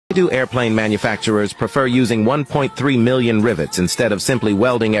Why do airplane manufacturers prefer using 1.3 million rivets instead of simply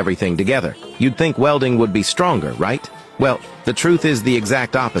welding everything together? You'd think welding would be stronger, right? Well, the truth is the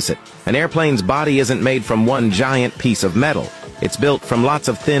exact opposite. An airplane's body isn't made from one giant piece of metal. It's built from lots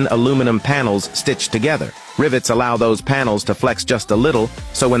of thin aluminum panels stitched together. Rivets allow those panels to flex just a little,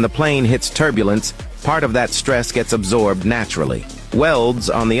 so when the plane hits turbulence, part of that stress gets absorbed naturally. Welds,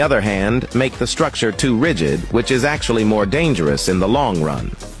 on the other hand, make the structure too rigid, which is actually more dangerous in the long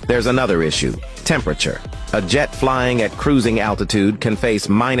run. There's another issue: temperature. A jet flying at cruising altitude can face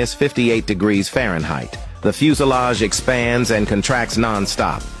minus 58 degrees Fahrenheit. The fuselage expands and contracts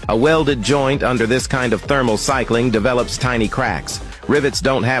non-stop. A welded joint under this kind of thermal cycling develops tiny cracks. Rivets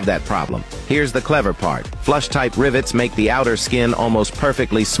don't have that problem. Here's the clever part: flush-type rivets make the outer skin almost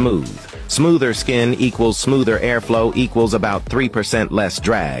perfectly smooth. Smoother skin equals smoother airflow equals about 3% less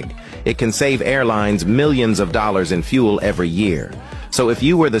drag. It can save airlines millions of dollars in fuel every year. So if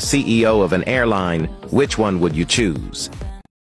you were the CEO of an airline, which one would you choose?